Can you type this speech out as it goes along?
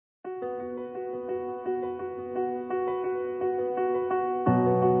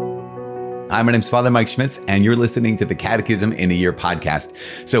Hi, my name's Father Mike Schmitz, and you're listening to the Catechism in a Year podcast.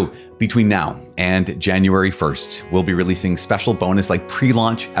 So between now and January 1st, we'll be releasing special bonus like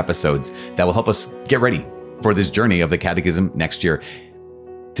pre-launch episodes that will help us get ready for this journey of the Catechism next year.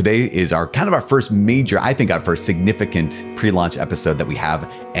 Today is our first major, our first significant pre-launch episode that we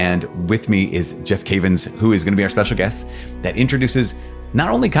have. And with me is Jeff Cavins, who is going to be our special guest that introduces not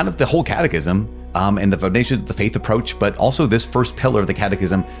only kind of the whole Catechism, and the foundations of the faith approach, but also this first pillar of the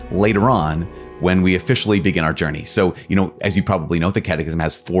Catechism later on when we officially begin our journey. So, as you probably know, the Catechism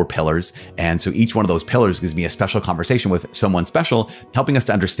has 4 pillars. And so each one of those pillars gives me a special conversation with someone special, helping us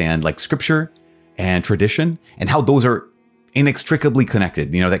to understand like scripture and tradition and how those are inextricably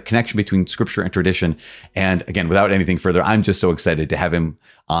connected, that connection between scripture and tradition. And again, without anything further, I'm just so excited to have him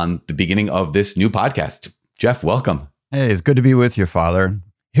on the beginning of this new podcast. Jeff, welcome. Hey, it's good to be with you, Father.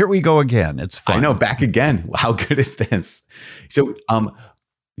 Here we go again. It's fun. I know, back again. How good is this? So,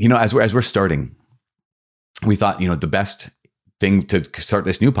 as we're starting, we thought, the best thing to start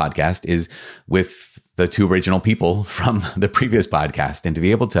this new podcast is with the 2 original people from the previous podcast, and to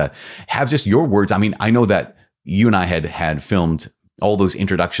be able to have just your words. I mean, I know that you and I had filmed all those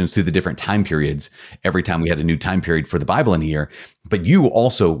introductions to the different time periods every time we had a new time period for the Bible in a year, but you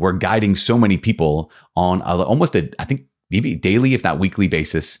also were guiding so many people on maybe daily, if not weekly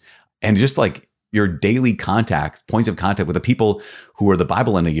basis. And just like your daily points of contact with the people who are the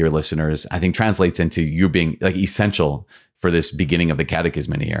Bible in a Year listeners, I think translates into you being like essential for this beginning of the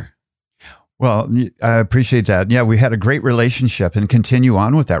Catechism in a Year. Well, I appreciate that. Yeah, we had a great relationship and continue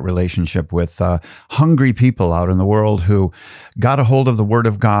on with that relationship with hungry people out in the world who got a hold of the Word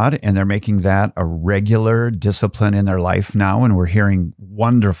of God, and they're making that a regular discipline in their life now. And we're hearing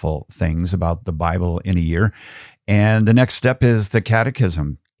wonderful things about the Bible in a year. And the next step is the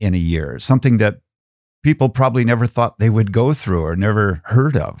Catechism in a year, something that people probably never thought they would go through or never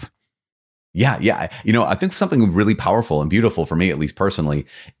heard of. Yeah. I think something really powerful and beautiful for me, at least personally,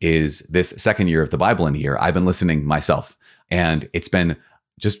 is this second year of the Bible in a year. I've been listening myself, and it's been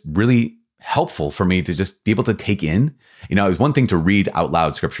just really helpful for me to just be able to take in. It's one thing to read out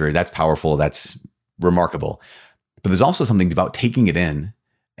loud scripture. That's powerful. That's remarkable. But there's also something about taking it in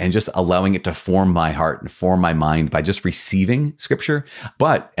and just allowing it to form my heart and form my mind by just receiving scripture.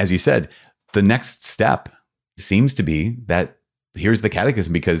 But as you said, the next step seems to be that here's the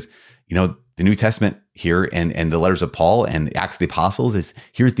Catechism, because, the New Testament here and the letters of Paul and Acts of the Apostles is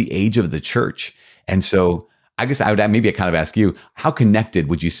here's the age of the church. And so I guess I would ask you, how connected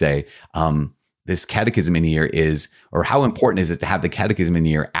would you say this Catechism in a Year is, or how important is it to have the Catechism in a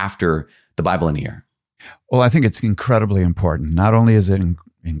year after the Bible in a year? Well, I think it's incredibly important. Not only is it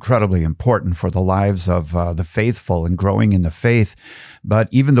incredibly important for the lives of the faithful and growing in the faith, but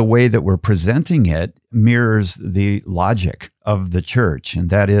even the way that we're presenting it mirrors the logic of the church,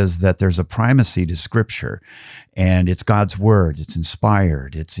 and that is that there's a primacy to Scripture, and it's God's Word, it's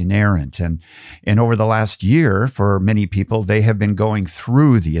inspired, it's inerrant, and over the last year, for many people, they have been going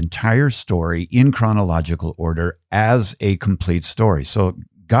through the entire story in chronological order as a complete story. So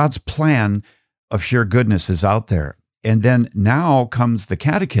God's plan of sheer goodness is out there. And then now comes the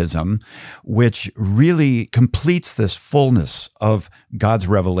Catechism, which really completes this fullness of God's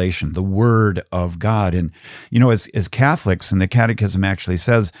revelation, the Word of God. And, as Catholics, and the Catechism actually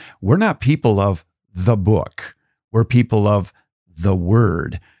says, we're not people of the book. We're people of the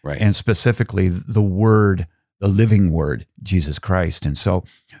Word, right? And specifically the Word, the living Word, Jesus Christ. And so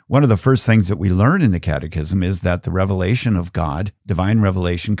one of the first things that we learn in the Catechism is that the revelation of God, divine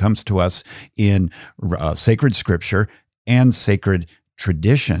revelation, comes to us in sacred scripture and sacred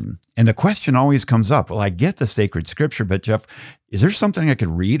tradition. And the question always comes up, well, I get the sacred scripture, but Jeff, is there something I could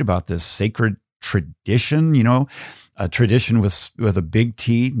read about this sacred tradition? A tradition with a big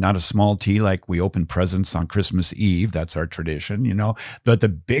T, not a small t, like we open presents on Christmas Eve. That's our tradition, But the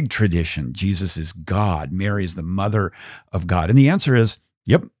big tradition, Jesus is God, Mary is the mother of God. And the answer is,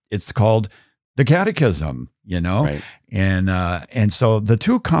 yep, it's called the Catechism, Right. And so the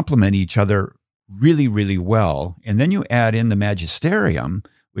two complement each other really, really well. And then you add in the magisterium,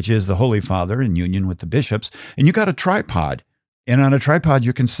 which is the Holy Father in union with the bishops, and you got a tripod. And on a tripod,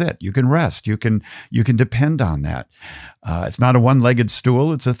 you can sit, you can rest, you can depend on that. It's not a one-legged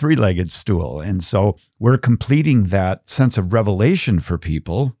stool, it's a 3-legged stool. And so we're completing that sense of revelation for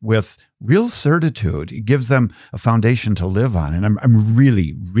people with real certitude. It gives them a foundation to live on. And I'm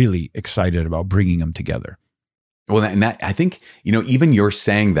really, really excited about bringing them together. Well, and that, I think, even you're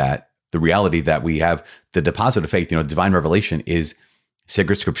saying that the reality that we have the deposit of faith, divine revelation is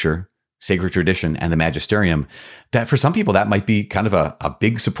sacred scripture, sacred tradition, and the magisterium, that for some people, that might be kind of a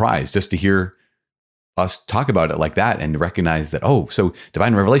big surprise just to hear us talk about it like that and recognize that, oh, so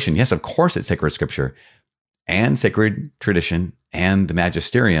divine revelation, yes, of course it's sacred scripture and sacred tradition and the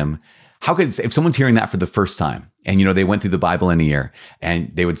magisterium. How could, if someone's hearing that for the first time and, they went through the Bible in a year and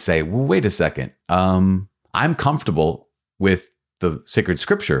they would say, well, wait a second, I'm comfortable with the sacred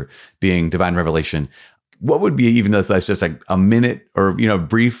scripture being divine revelation. What would be, even though that's just like a minute or,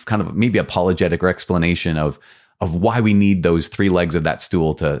 brief kind of maybe apologetic or explanation of why we need those three legs of that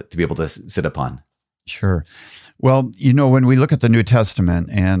stool to be able to sit upon? Sure. Well, when we look at the New Testament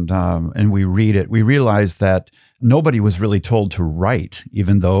and we read it, we realize that nobody was really told to write,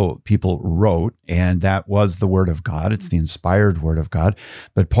 even though people wrote, and that was the Word of God. It's the inspired Word of God.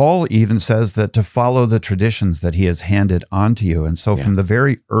 But Paul even says that to follow the traditions that he has handed on to you. And so from the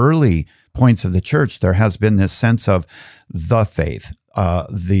very early points of the church, there has been this sense of the faith,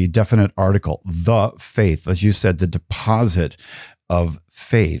 the definite article, the faith, as you said, the deposit of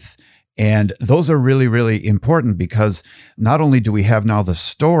faith. And those are really, really important because not only do we have now the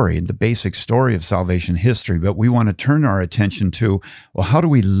story, the basic story of salvation history, but we want to turn our attention to, well, how do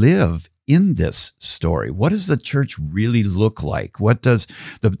we live in this story? What does the church really look like? What do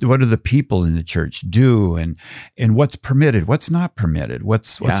the people in the church do? And what's permitted? What's not permitted?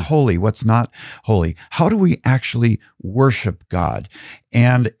 What's holy? What's not holy? How do we actually worship God?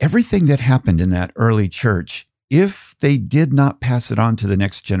 And everything that happened in that early church, if they did not pass it on to the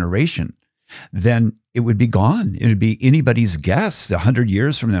next generation, then it would be gone. It would be anybody's guess 100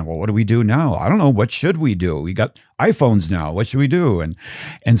 years from now. Well, what do we do now? I don't know. What should we do? We got iPhones now. What should we do?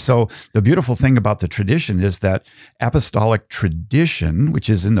 And so the beautiful thing about the tradition is that apostolic tradition, which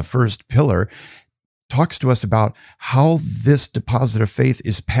is in the first pillar, talks to us about how this deposit of faith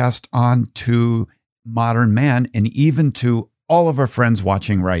is passed on to modern man and even to all of our friends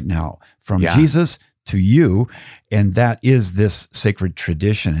watching right now, from Jesus to you, and that is this sacred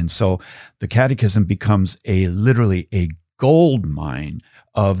tradition. And so the Catechism becomes literally a gold mine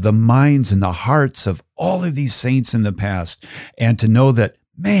of the minds and the hearts of all of these saints in the past. And to know that,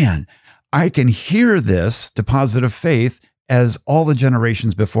 man, I can hear this deposit of faith as all the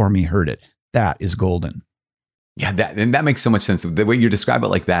generations before me heard it. That is golden. Yeah, that makes so much sense. The way you describe it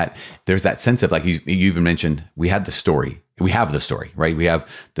like that, there's that sense of, like you even mentioned, we have the story, right? We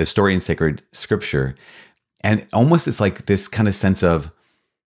have the story in sacred scripture. And almost it's like this kind of sense of,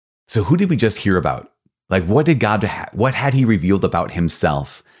 so who did we just hear about? Like, what did God, what had he revealed about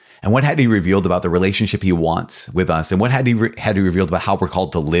himself? And what had he revealed about the relationship he wants with us? And what had he revealed about how we're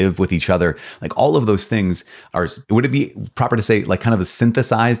called to live with each other? Like, all of those things would it be proper to say, like, kind of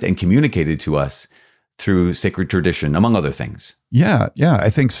synthesized and communicated to us through sacred tradition, among other things? Yeah, I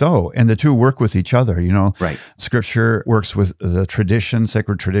think so. And the two work with each other, Right. Scripture works with the tradition,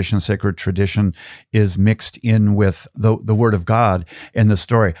 sacred tradition. Sacred tradition is mixed in with the Word of God and the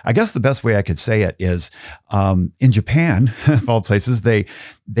story. I guess the best way I could say it is, in Japan, of all places, they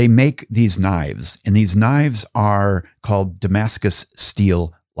make these knives, and these knives are called Damascus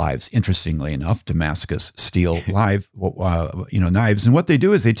steel lives. Interestingly enough, Damascus steel knives. And what they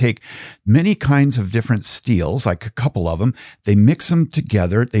do is they take many kinds of different steels, like a couple of them, they mix them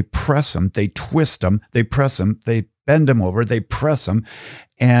together, they press them, they twist them, they press them, they bend them over, they press them,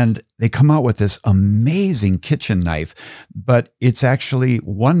 and they come out with this amazing kitchen knife. But it's actually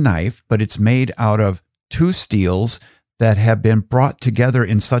one knife, but it's made out of two steels that have been brought together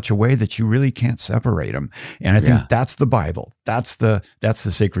in such a way that you really can't separate them. And I think that's the Bible. That's the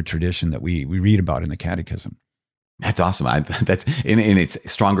sacred tradition that we read about in the Catechism. That's awesome. And it's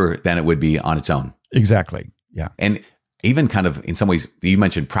stronger than it would be on its own. Exactly. Yeah. And even kind of in some ways, you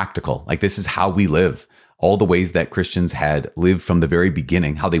mentioned practical, like this is how we live. All the ways that Christians had lived from the very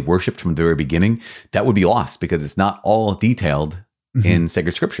beginning, how they worshiped from the very beginning, that would be lost because it's not all detailed in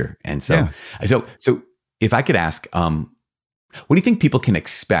sacred scripture. And so if I could ask, what do you think people can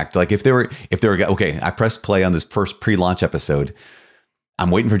expect? Like if they were, okay, I pressed play on this first pre-launch episode, I'm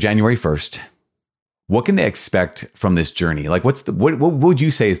waiting for January 1st. What can they expect from this journey? Like what would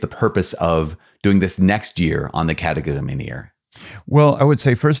you say is the purpose of doing this next year on the Catechism in a year? Well, I would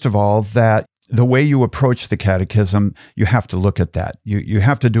say, first of all, that the way you approach the Catechism, you have to look at that. You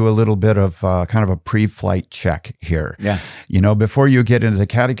have to do a little bit of kind of a pre-flight check here. Yeah. Before you get into the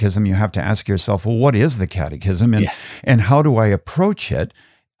Catechism, you have to ask yourself, well, what is the Catechism? And how do I approach it?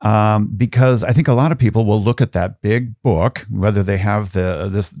 because I think a lot of people will look at that big book, whether they have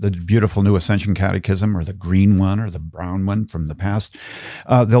the beautiful new Ascension Catechism or the green one or the brown one from the past.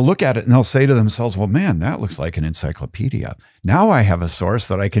 They'll look at it and they'll say to themselves, well, man, that looks like an encyclopedia. Now I have a source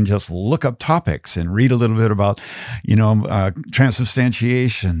that I can just look up topics and read a little bit about,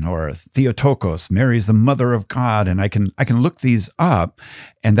 transubstantiation or Theotokos, Mary's the mother of God. And I can look these up,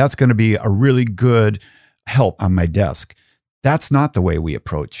 and that's going to be a really good help on my desk. That's not the way we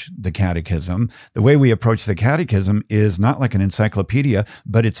approach the catechism. The way we approach the catechism is not like an encyclopedia,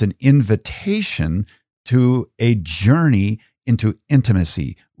 but it's an invitation to a journey into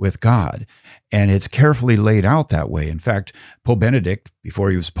intimacy with God. And it's carefully laid out that way. In fact, Pope Benedict, before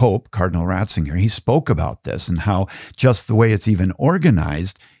he was Pope, Cardinal Ratzinger, he spoke about this and how just the way it's even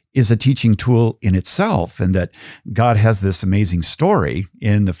organized is a teaching tool in itself, and that God has this amazing story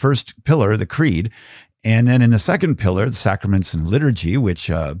in the first pillar, the Creed. And then in the second pillar, the sacraments and liturgy, which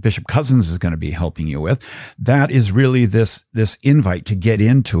Bishop Cousins is going to be helping you with, that is really this invite to get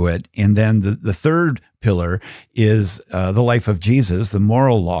into it. And then the third pillar is the life of Jesus, the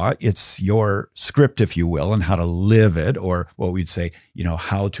moral law. It's your script, if you will, and how to live it, or what we'd say,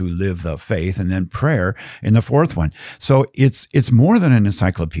 how to live the faith, and then prayer in the fourth one. So it's more than an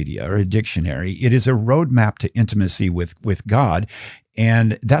encyclopedia or a dictionary. It is a roadmap to intimacy with God.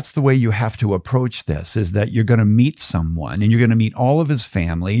 And that's the way you have to approach this, is that you're going to meet someone and you're going to meet all of his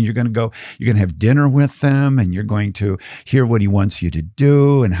family, and you're going to have dinner with them, and you're going to hear what he wants you to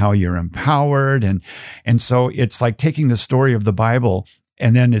do and how you're empowered. And so it's like taking the story of the Bible,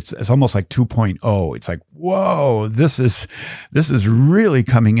 and then it's almost like 2.0. It's like, whoa, this is really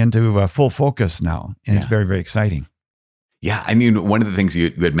coming into full focus now. And It's very, very exciting. Yeah. I mean, one of the things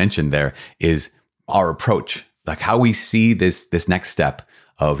you had mentioned there is our approach. Like how we see this next step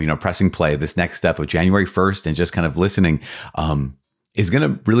of, pressing play, this next step of January 1st and just kind of listening is going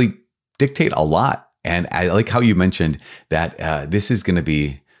to really dictate a lot. And I like how you mentioned that this is going to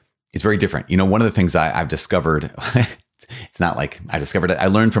be, it's very different. One of the things I've discovered, it's not like I discovered it, I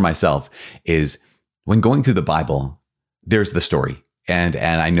learned for myself, is when going through the Bible, there's the story. And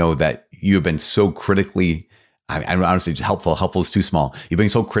I know that you have been so critically, I'm honestly just helpful is too small. You've been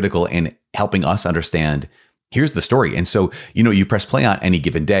so critical in helping us understand, here's the story. And so, you press play on any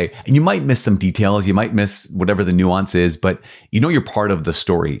given day, and you might miss some details. You might miss whatever the nuance is, but you're part of the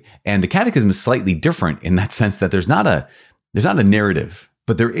story. And the Catechism is slightly different in that sense, that there's not a narrative,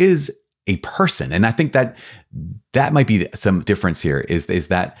 but there is a person. And I think that might be some difference here is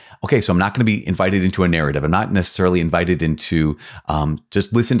that, okay, so I'm not going to be invited into a narrative. I'm not necessarily invited into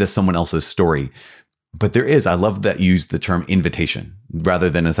just listen to someone else's story. But there is, I love that you use the term invitation rather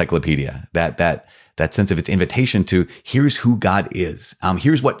than encyclopedia, that sense of its invitation to, here's who God is.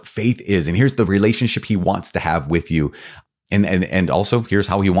 Here's what faith is. And here's the relationship he wants to have with you. And also here's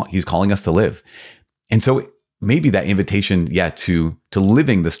how he's calling us to live. And so maybe that invitation, to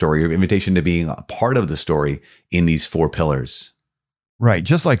living the story, or invitation to being a part of the story in these four pillars. Right.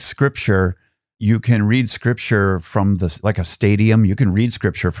 Just like Scripture, you can read Scripture from like a stadium. You can read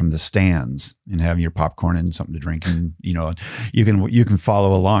Scripture from the stands and have your popcorn and something to drink, and you can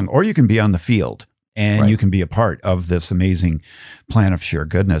follow along, or you can be on the field and you can be a part of this amazing plan of sheer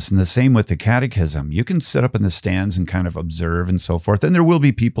goodness. And the same with the Catechism. You can sit up in the stands and kind of observe and so forth. And there will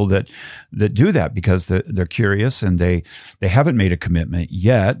be people that do that because they're curious and they haven't made a commitment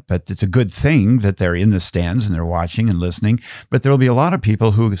yet, but it's a good thing that they're in the stands and they're watching and listening. But there will be a lot of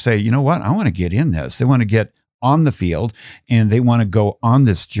people who say, you know what, I want to get in this. They want to get on the field and they want to go on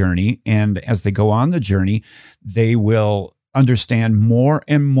this journey. And as they go on the journey, they will understand more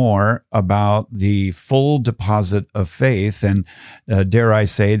and more about the full deposit of faith. And dare I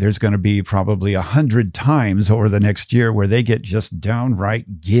say, there's going to be probably 100 times over the next year where they get just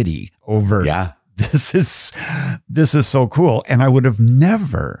downright giddy over, this is so cool. And I would have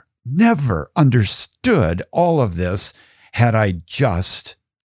never understood all of this had I just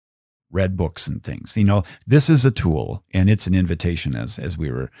read books and things. This is a tool, and it's an invitation, as we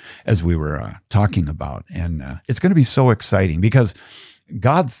were talking about, and it's going to be so exciting because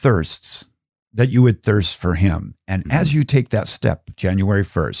God thirsts that you would thirst for Him, and as you take that step, January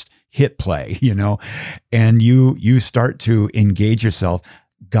 1st, hit play, and you start to engage yourself.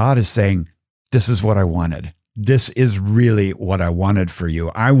 God is saying, "This is what I wanted. This is really what I wanted for you.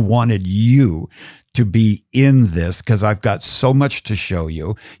 I wanted you to be in this because I've got so much to show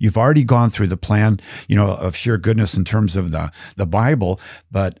you. You've already gone through the plan, of sheer goodness in terms of the Bible,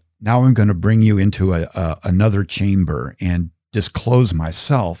 but now I'm going to bring you into another chamber and disclose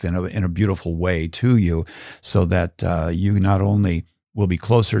myself in a beautiful way to you so that you not only will be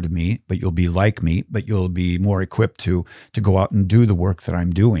closer to me, but you'll be like me, but you'll be more equipped to go out and do the work that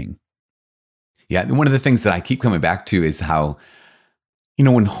I'm doing. Yeah, one of the things that I keep coming back to is how,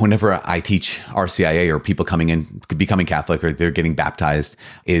 whenever I teach RCIA or people coming in, becoming Catholic or they're getting baptized,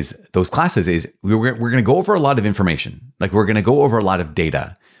 is those classes is we're going to go over a lot of information. Like we're going to go over a lot of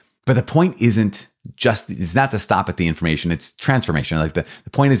data. But the point it's not to stop at the information, it's transformation. Like the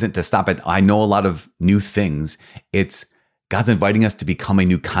point isn't to stop at, I know a lot of new things. It's God's inviting us to become a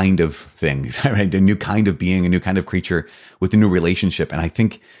new kind of thing, right? A new kind of being, a new kind of creature with a new relationship. And I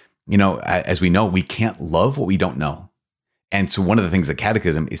think, as we know, we can't love what we don't know. And so one of the things that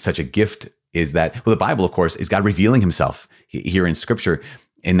Catechism is such a gift is that, the Bible, of course, is God revealing himself here in Scripture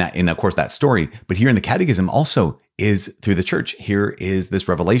of course, that story. But here in the Catechism also is through the church. Here is this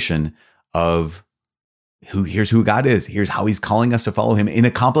revelation of here's who God is. Here's how he's calling us to follow him in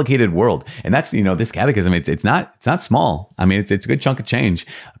a complicated world. And that's, this Catechism, it's not small. I mean, it's a good chunk of change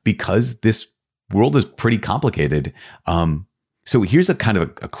because this world is pretty complicated. So here's a kind of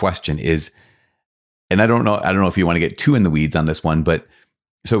a question is, and I don't know if you want to get too in the weeds on this one, but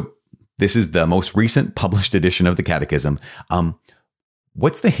so this is the most recent published edition of the Catechism.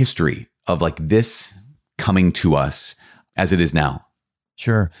 What's the history of like this coming to us as it is now?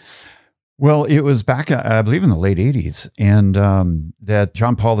 Sure. Well, it was back, I believe, in the late 80s, and that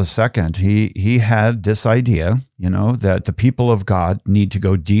John Paul II, he had this idea, that the people of God need to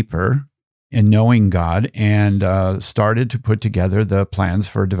go deeper in knowing God, and started to put together the plans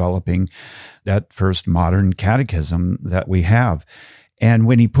for developing that first modern catechism that we have. And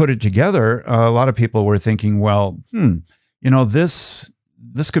when he put it together, a lot of people were thinking, well, this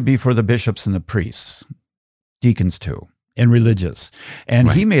could be for the bishops and the priests, deacons too, and religious. And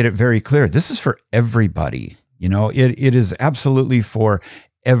right. He made it very clear, this is for everybody. It is absolutely for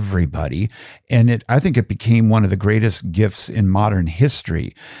everybody. And I think it became one of the greatest gifts in modern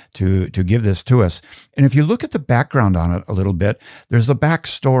history to give this to us. And if you look at the background on it a little bit, there's a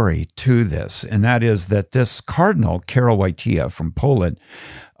backstory to this. And that is that this cardinal, Karol Wojtyła from Poland,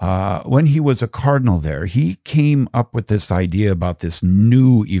 when he was a cardinal there, he came up with this idea about this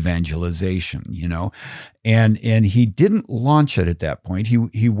new evangelization, and he didn't launch it at that point.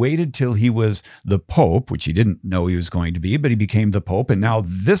 He waited till he was the Pope, which he didn't know he was going to be, but he became the Pope. And now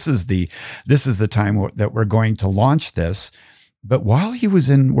this is the time that we're going to launch this. But while he was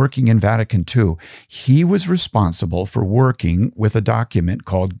working in Vatican II, he was responsible for working with a document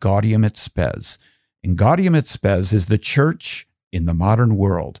called Gaudium et Spes. And Gaudium et Spes is the church in the modern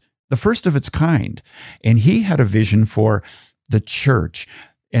world, the first of its kind. And he had a vision for the church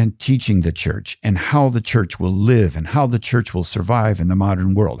and teaching the church and how the church will live and how the church will survive in the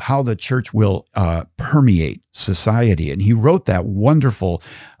modern world, how the church will permeate society. And he wrote that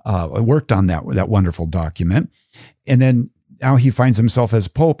worked on that wonderful document. And then now he finds himself as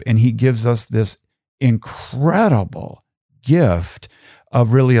Pope, and he gives us this incredible gift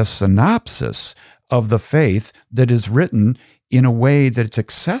of really a synopsis of the faith that is written in a way that it's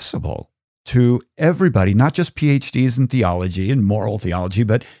accessible to everybody, not just PhDs in theology and moral theology,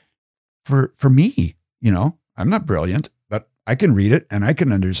 but for me, I'm not brilliant, but I can read it and I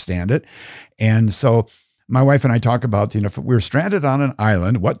can understand it. And so my wife and I talk about, if we were stranded on an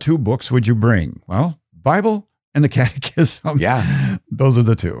island, what two books would you bring? Well, Bible and the Catechism. Yeah. Those are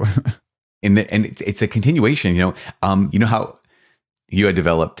the two. And it's a continuation, how you had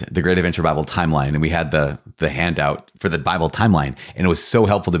developed the Great Adventure Bible Timeline, and we had the handout for the Bible timeline, and it was so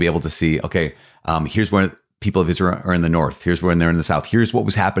helpful to be able to see, okay, here's where people of Israel are in the north, here's when they're in the south, here's what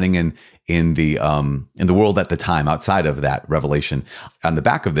was happening in the world at the time outside of that revelation. On the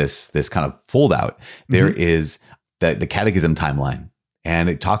back of this kind of fold out, there is the Catechism timeline. And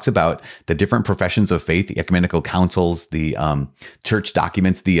it talks about the different professions of faith, the ecumenical councils, the church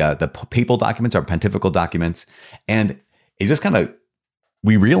documents, the papal documents, our pontifical documents, and it just kind of,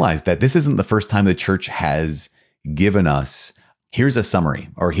 we realized that this isn't the first time the church has given us, here's a summary,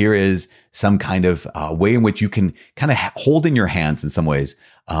 or here is some kind of way in which you can kind of hold in your hands in some ways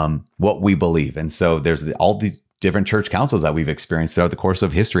what we believe. And so there's all these different church councils that we've experienced throughout the course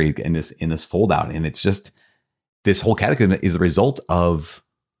of history in this fold out. And it's just, this whole catechism is the result of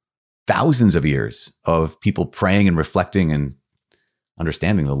thousands of years of people praying and reflecting and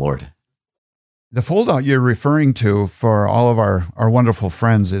understanding the Lord. The foldout you're referring to for all of our wonderful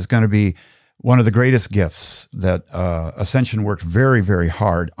friends is going to be one of the greatest gifts that Ascension worked very, very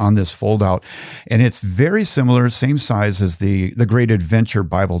hard on this foldout. And it's very similar, same size as the Great Adventure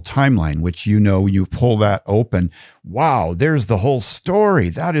Bible Timeline, which you pull that open. Wow, there's the whole story.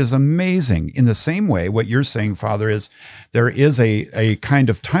 That is amazing. In the same way, what you're saying, Father, is there is a kind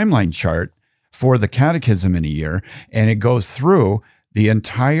of timeline chart for the Catechism in a year, and it goes through the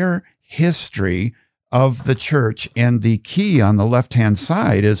entire history of the church. And the key on the left-hand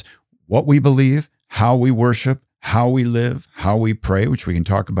side is what we believe, how we worship, how we live, how we pray, which we can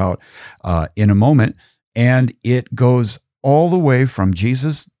talk about in a moment. And it goes all the way from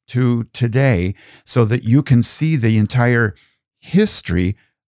Jesus to today so that you can see the entire history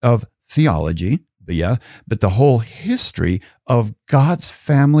of theology, but the whole history of God's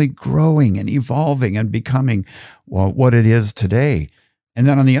family growing and evolving and becoming, well, what it is today. And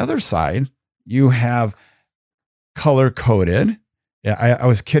then on the other side, you have color-coded. Yeah, I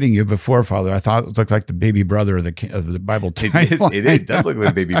was kidding you before, Father. I thought it looked like the baby brother of the Bible timeline. It does look like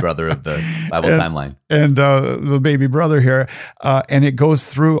the baby brother of the Bible timeline. And the baby brother here. And it goes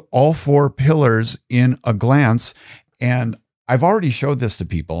through all 4 pillars in a glance. And I've already showed this to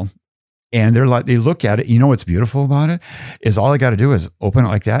people. And they're like, they look at it. You know what's beautiful about it is all I got to do is open it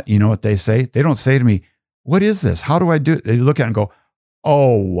like that. You know what they say? They don't say to me, "What is this? How do I do it?" They look at it and go,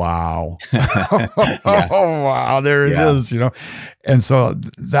 "Oh, wow." Oh, wow. There it is, And so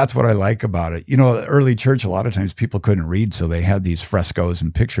that's what I like about it. The early church, a lot of times people couldn't read. So they had these frescoes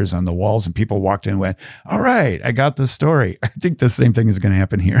and pictures on the walls and people walked in and went, "All right, I got the story." I think the same thing is going to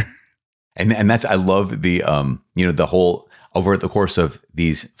happen here. And that's, I love the, the whole, over the course of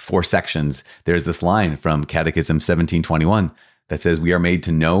these 4 sections, there's this line from Catechism 1721 that says, "We are made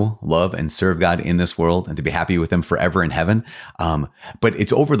to know, love, and serve God in this world and to be happy with him forever in heaven." But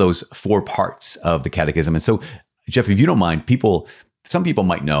it's over those 4 parts of the Catechism. And so, Jeff, if you don't mind, some people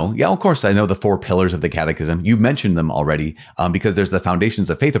might know, of course, I know the 4 pillars of the Catechism. You mentioned them already because there's the Foundations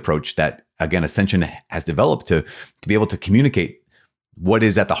of Faith approach that, again, Ascension has developed to be able to communicate what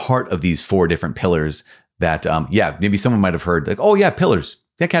is at the heart of these 4 different pillars that, maybe someone might have heard, like, "Oh, yeah, pillars.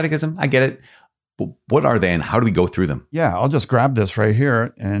 Yeah, Catechism. I get it." But what are they and how do we go through them? Yeah, I'll just grab this right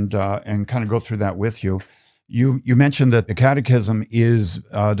here and kind of go through that with you. You mentioned that the Catechism is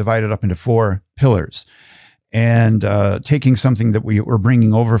divided up into 4 pillars. And taking something that we're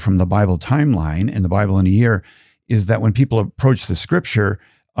bringing over from the Bible timeline and the Bible in a year is that when people approach the scripture,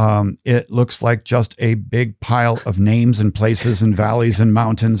 it looks like just a big pile of names and places and valleys and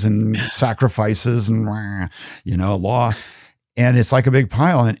mountains and sacrifices and, law. And it's like a big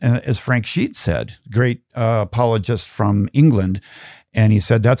pile. And as Frank Sheet said, great apologist from England, and he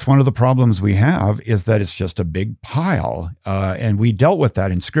said, that's one of the problems we have is that it's just a big pile. And we dealt with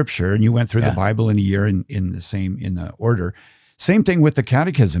that in scripture. And you went through the Bible in a year in the order. Same thing with the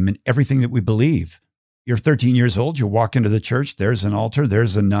Catechism and everything that we believe. You're 13 years old, you walk into the church, there's an altar,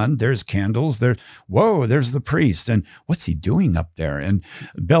 there's a nun, there's candles, there's the priest. And what's he doing up there? And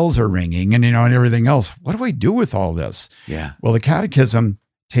bells are ringing and everything else. What do I do with all this? Yeah. Well, the Catechism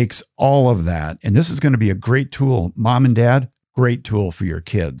takes all of that. And this is going to be a great tool. Mom and dad, great tool for your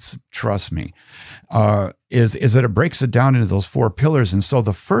kids. Trust me. Is that it breaks it down into those 4 pillars. And so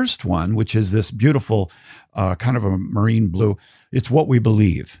the first one, which is this beautiful kind of a marine blue, it's what we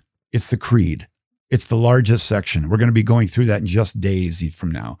believe. It's the creed. It's the largest section. We're going to be going through that in just days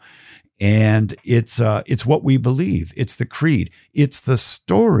from now. And it's what we believe. It's the creed. It's the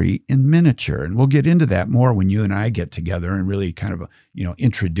story in miniature. And we'll get into that more when you and I get together and really kind of,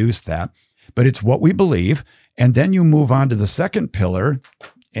 introduce that. But it's what we believe. And then you move on to the second pillar,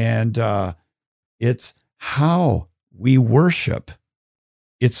 and it's how we worship.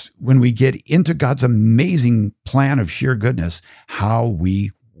 It's when we get into God's amazing plan of sheer goodness, how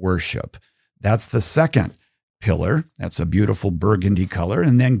we worship. That's the second pillar. That's a beautiful burgundy color.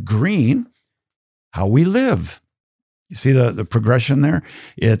 And then green, how we live. You see the progression there?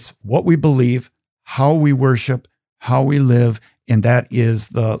 It's what we believe, how we worship, how we live, and that is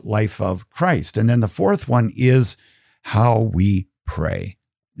the life of Christ. And then the fourth one is how we pray.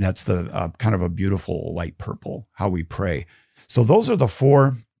 That's the kind of a beautiful light purple, how we pray. So those are the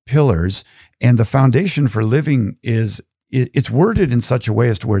 4 pillars. And the foundation for living it's worded in such a way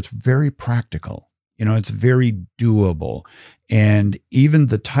as to where it's very practical. It's very doable. And even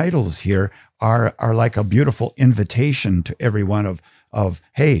the titles here are like a beautiful invitation to everyone of,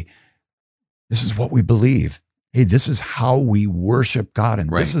 hey, this is what we believe. Hey, this is how we worship God. And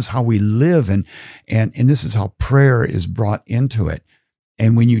this is how we live. And this is how prayer is brought into it.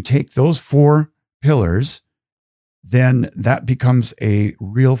 And when you take those 4 pillars, then that becomes a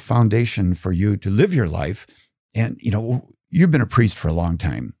real foundation for you to live your life. And, you've been a priest for a long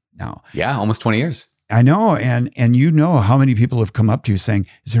time now. Yeah, almost 20 years. I know. And how many people have come up to you saying,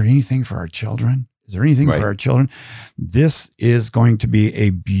 is there anything for our children? Is there anything for our children? This is going to be a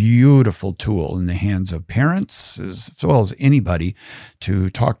beautiful tool in the hands of parents as well as anybody to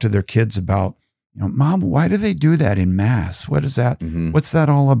talk to their kids about, Mom, why do they do that in Mass? What is that? Mm-hmm. What's that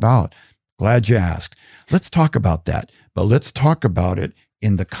all about? Glad you asked. Let's talk about that, but let's talk about it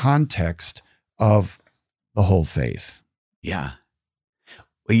in the context of the whole faith. Yeah.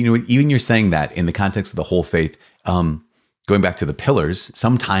 Well, even you're saying that in the context of the whole faith, going back to the pillars,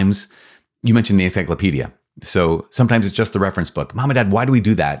 sometimes you mentioned the encyclopedia. So sometimes it's just the reference book. Mom and Dad, why do we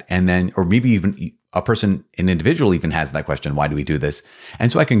do that? And then, or maybe even an individual even has that question, why do we do this?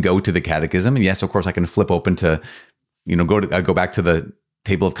 And so I can go to the catechism, and yes, of course I can flip open to, go back to the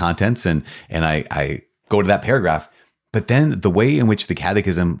table of contents and I go to that paragraph. But then the way in which the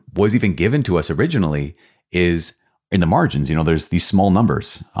catechism was even given to us originally is in the margins. There's these small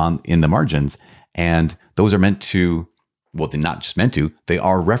numbers in the margins, and those are meant to, well, they're not just meant to, they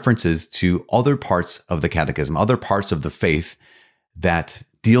are references to other parts of the catechism, other parts of the faith that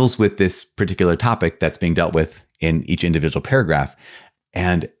deals with this particular topic that's being dealt with in each individual paragraph.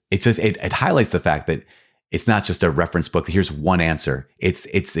 And it highlights the fact that it's not just a reference book. Here's one answer.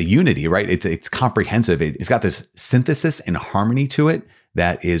 It's a unity, right? It's comprehensive. It's got this synthesis and harmony to it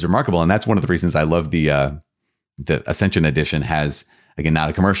that is remarkable. And that's one of the reasons I love the Ascension Edition has, again, not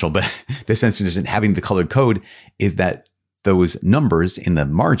a commercial, but the Ascension Edition having the colored code is that those numbers in the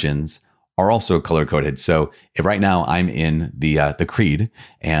margins are also color coded. So if right now I'm in the creed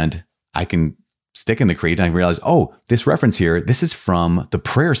and I can stick in the creed and I realize, oh, this reference here, this is from the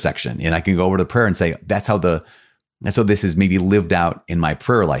prayer section. And I can go over to the prayer and say, that's how this is maybe lived out in my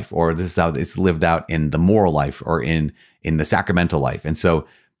prayer life, or this is how it's lived out in the moral life or in the sacramental life. And so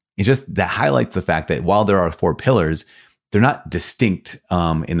it's just that highlights the fact that while there are 4 pillars, they're not distinct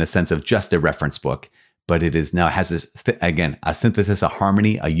in the sense of just a reference book, but it is now has this, again, a synthesis, a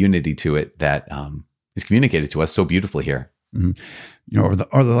harmony, a unity to it that is communicated to us so beautifully here. Mm-hmm. Over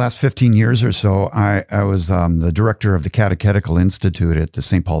the last 15 years or so, I was the director of the Catechetical Institute at the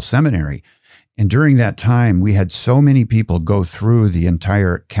St. Paul Seminary. And during that time, we had so many people go through the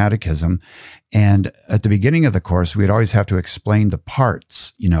entire catechism. And at the beginning of the course, we'd always have to explain the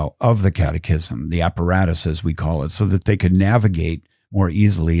parts, of the catechism, the apparatus, as we call it, so that they could navigate more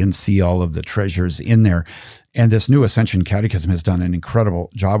easily and see all of the treasures in there. And this new Ascension Catechism has done an incredible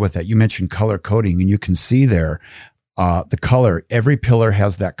job with that. You mentioned color coding, and you can see there the color. Every pillar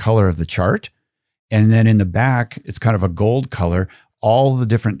has that color of the chart. And then in the back, it's kind of a gold color, all the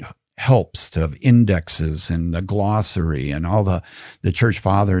different helps of indexes and the glossary and all the church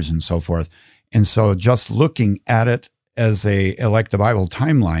fathers and so forth. And so just looking at it as like the Bible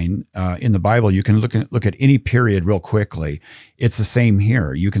timeline, in the Bible, you can look at any period real quickly. It's the same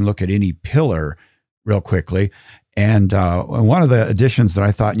here. You can look at any pillar real quickly. And one of the additions that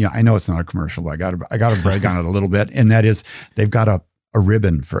I thought, I know it's not a commercial, but I got to brag on it a little bit. And that is they've got a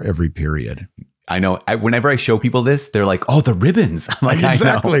ribbon for every period. I know. Whenever I show people this, they're like, "Oh, the ribbons!" I'm like,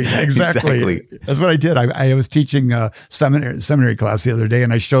 exactly. That's what I did. I was teaching a seminary class the other day,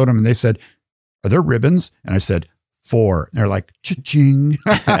 and I showed them, and they said, "Are there ribbons?" And I said, 4. And they're like, "Cha-ching!"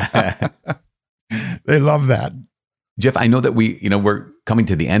 They love that. Jeff, I know that we're coming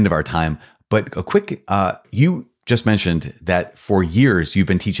to the end of our time, but a quick, you just mentioned that for years you've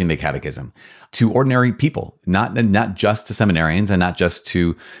been teaching the catechism to ordinary people, not just to seminarians and not just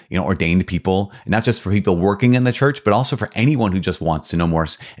to ordained people, not just for people working in the church, but also for anyone who just wants to know more.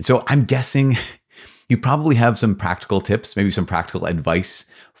 And so I'm guessing you probably have some practical tips, maybe some practical advice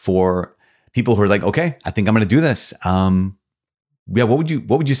for people who are like, okay, I think I'm going to do this. What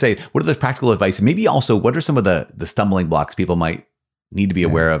would you say? What are the practical advice? And maybe also, what are some of the stumbling blocks people might need to be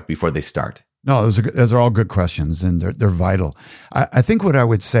aware of before they start? No, those are all good questions, and they're vital. I think what I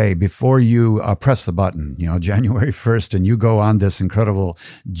would say before you press the button, January 1st, and you go on this incredible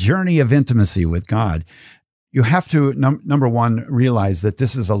journey of intimacy with God, you have to, number one, realize that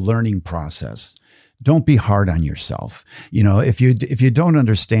this is a learning process. Don't be hard on yourself. If you don't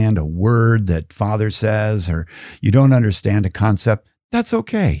understand a word that Father says, or you don't understand a concept, that's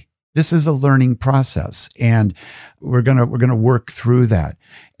okay. This is a learning process, and we're gonna work through that.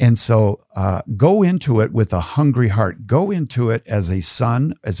 And so go into it with a hungry heart. Go into it as a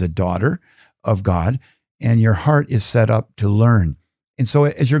son, as a daughter of God, and your heart is set up to learn. And so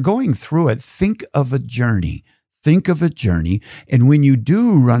as you're going through it, think of a journey. Think of a journey. And when you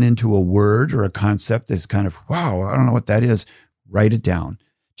do run into a word or a concept that's kind of, wow, I don't know what that is, write it down.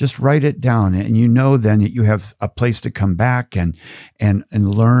 Just write it down, and then that you have a place to come back and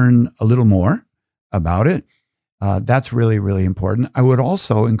learn a little more about it. That's really, really important. I would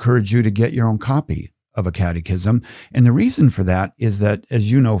also encourage you to get your own copy of a catechism. And the reason for that is that,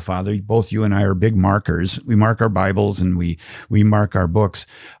 as you know, Father, both you and I are big markers. We mark our Bibles and we mark our books.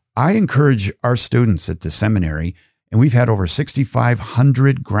 I encourage our students at the seminary, and we've had over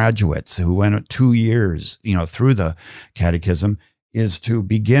 6,500 graduates who went 2 years, through the catechism. is to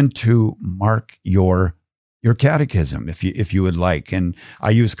begin to mark your catechism if you would like. And I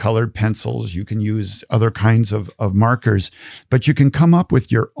use colored pencils. You can use other kinds of markers, but you can come up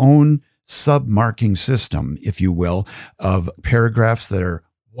with your own sub-marking system, if you will, of paragraphs that are,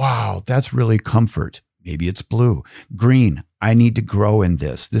 wow, that's really comfort. Maybe it's blue. Green, I need to grow in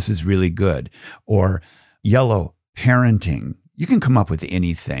this. This is really good. Or yellow, parenting. You can come up with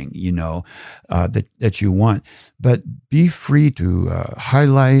anything, that you want, but be free to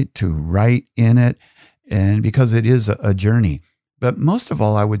highlight, to write in it, and because it is a journey. But most of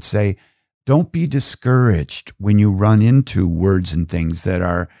all, I would say, don't be discouraged when you run into words and things that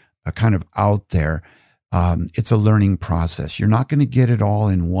are kind of out there. It's a learning process. You're not going to get it all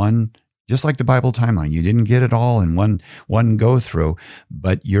in one, just like the Bible timeline. You didn't get it all in one go through,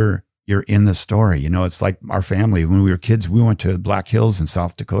 but you're in the story. It's like our family. When we were kids, we went to Black Hills in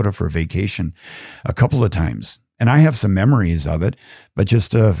South Dakota for a vacation a couple of times. And I have some memories of it, but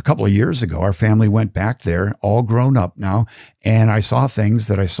just a couple of years ago, our family went back there, all grown up now. And I saw things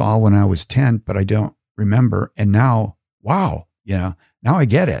that I saw when I was 10, but I don't remember. And now, wow, now I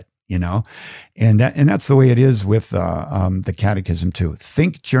get it, and that's the way it is with the Catechism too.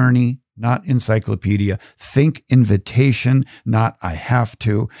 Think journey, not encyclopedia. Think invitation, not I have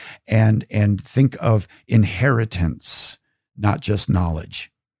to. And think of inheritance, not just knowledge.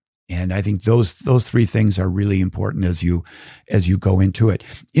 And I think those three things are really important as you go into it.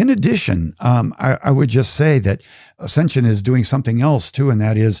 In addition, I would just say that Ascension is doing something else too, and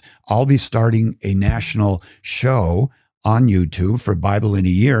that is I'll be starting a national show on YouTube for Bible in a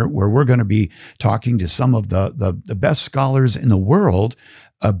Year, where we're going to be talking to some of the best scholars in the world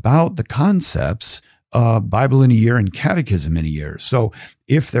about the concepts of Bible in a Year and Catechism in a Year. So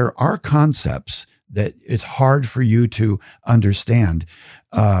if there are concepts that it's hard for you to understand,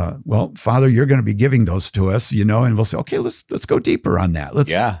 well, Father, you're going to be giving those to us, and we'll say, okay, let's go deeper on that.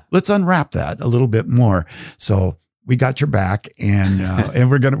 Let's unwrap that a little bit more. So we got your back, and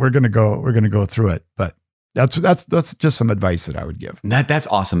we're gonna go through it. But that's just some advice that I would give. That's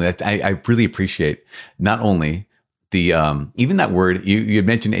awesome. I really appreciate not only the even that word you had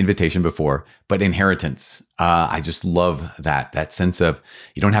mentioned invitation before, but inheritance. I just love that sense of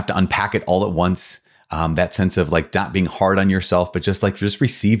you don't have to unpack it all at once. That sense of like not being hard on yourself, but just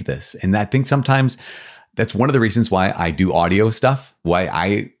receive this. And I think sometimes that's one of the reasons why I do audio stuff, why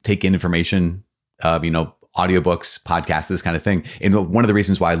I take in information, audiobooks, podcasts, this kind of thing. And one of the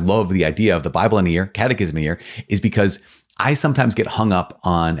reasons why I love the idea of the Bible in a Year, Catechism in a Year, is because I sometimes get hung up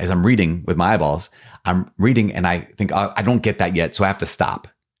on, as I'm reading with my eyeballs, I'm reading and I think, I don't get that yet, so I have to stop.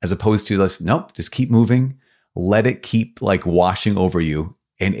 As opposed to, nope, just keep moving, let it keep like washing over you.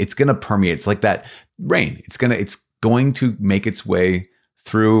 And it's going to permeate. It's like that rain. It's going to make its way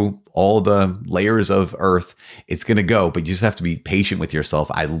through all the layers of earth. It's going to go, but you just have to be patient with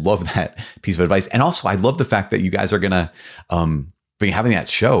yourself. I love that piece of advice. And also I love the fact that you guys are going to be having that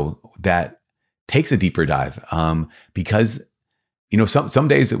show that takes a deeper dive. Because, some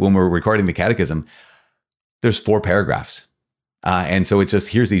days when we're recording the Catechism, there's 4 paragraphs. And so it's just,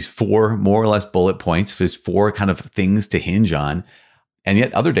 here's these 4 more or less bullet points. There's 4 kind of things to hinge on. And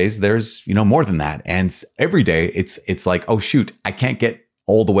yet other days there's, more than that. And every day it's like, oh shoot, I can't get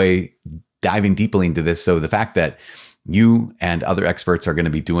all the way diving deeply into this. So the fact that you and other experts are going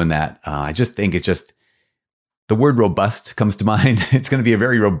to be doing that, I just think it's just, the word robust comes to mind. It's going to be a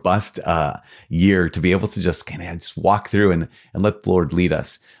very robust year to be able to just kind of just walk through and let the Lord lead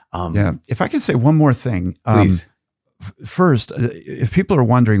us. Yeah. If I can say one more thing. Please. First, if people are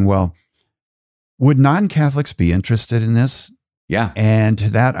wondering, well, would non-Catholics be interested in this? Yeah. And to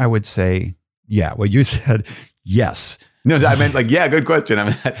that, I would say, yeah. Well, you said yes. No, I meant good question. I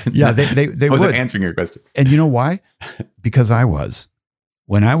mean, yeah, they wasn't would. answering your question. And you know why? Because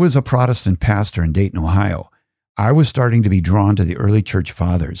when I was a Protestant pastor in Dayton, Ohio, I was starting to be drawn to the early church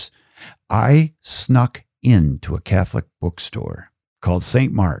fathers. I snuck into a Catholic bookstore called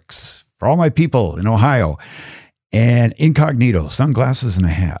St. Mark's for all my people in Ohio, and incognito, sunglasses and a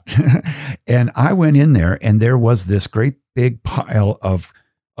hat. And I went in there, and there was this great big pile of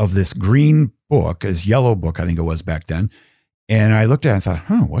this green book, this yellow book, I think it was back then. And I looked at it and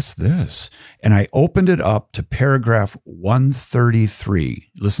thought, what's this? And I opened it up to paragraph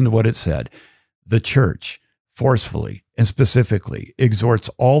 133. Listen to what it said. The church forcefully and specifically exhorts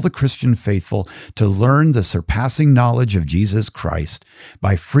all the Christian faithful to learn the surpassing knowledge of Jesus Christ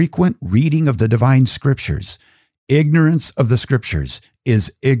by frequent reading of the divine scriptures. Ignorance of the scriptures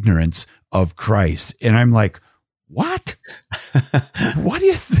is ignorance of Christ. And I'm like, what? What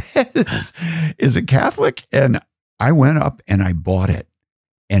is this? Is it Catholic? And I went up and I bought it.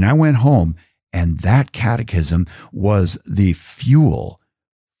 And I went home And that catechism was the fuel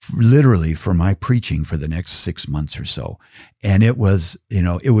literally for my preaching for the next 6 months or so. And it was,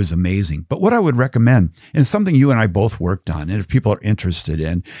 it was amazing. But what I would recommend, and something you and I both worked on, and if people are interested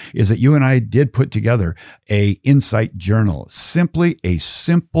in, is that you and I did put together a insight journal, simply a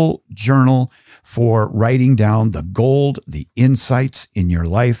simple journal for writing down the gold, the insights in your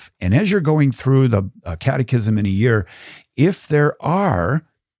life. And as you're going through the catechism in a year, if there are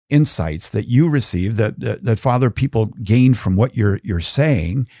insights that you receive that Father, people gain from what you're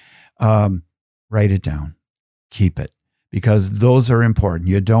saying, write it down, keep it, because those are important.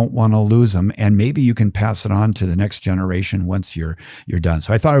 You don't want to lose them, and maybe you can pass it on to the next generation once you're done.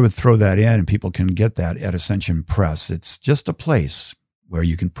 So I thought I would throw that in, and people can get that at Ascension Press. It's just a place where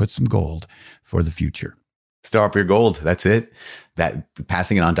you can put some gold for the future. Stir up your gold. That's it. That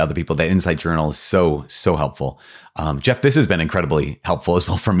passing it on to other people, that insight journal is so helpful. Jeff, this has been incredibly helpful as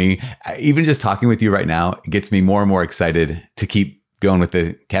well for me. Even just talking with you right now, it gets me more and more excited to keep going with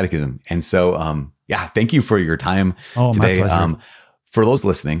the catechism. And so, thank you for your time today. My pleasure. For those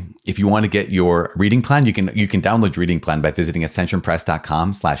listening, if you want to get your reading plan, you can download your reading plan by visiting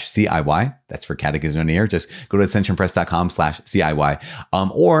ascensionpress.com/CIY. That's for Catechism in a Year. Just go to ascensionpress.com/CIY.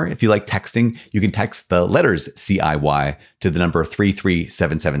 Or if you like texting, you can text the letters CIY to the number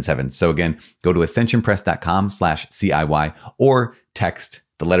 33777. So again, go to ascensionpress.com/CIY or text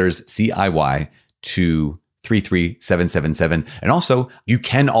the letters CIY to 33777. And also, you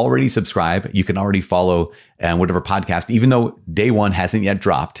can already subscribe. You can already follow whatever podcast, even though day one hasn't yet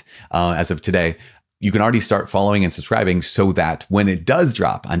dropped as of today. You can already start following and subscribing so that when it does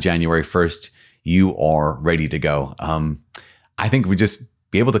drop on January 1st, you are ready to go. I think we just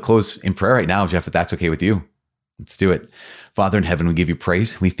be able to close in prayer right now, Jeff, if that's okay with you. Let's do it. Father in heaven, we give you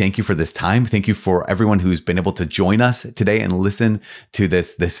praise. We thank you for this time. Thank you for everyone who's been able to join us today and listen to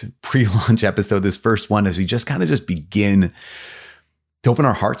this pre-launch episode, this first one, as we just begin to open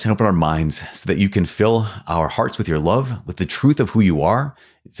our hearts and open our minds so that you can fill our hearts with your love, with the truth of who you are,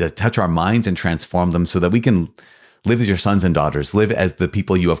 to touch our minds and transform them so that we can live as your sons and daughters, live as the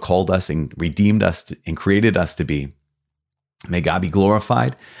people you have called us and redeemed us and created us to be. May God be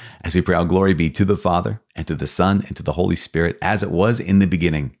glorified as we pray all glory be to the Father and to the Son and to the Holy Spirit, as it was in the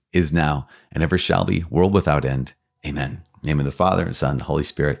beginning, is now, and ever shall be, world without end. Amen. In the name of the Father, and Son, and the Holy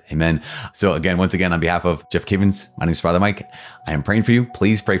Spirit. Amen. So again, once again, on behalf of Jeff Cavins, my name is Father Mike. I am praying for you.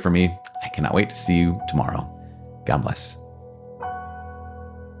 Please pray for me. I cannot wait to see you tomorrow. God bless.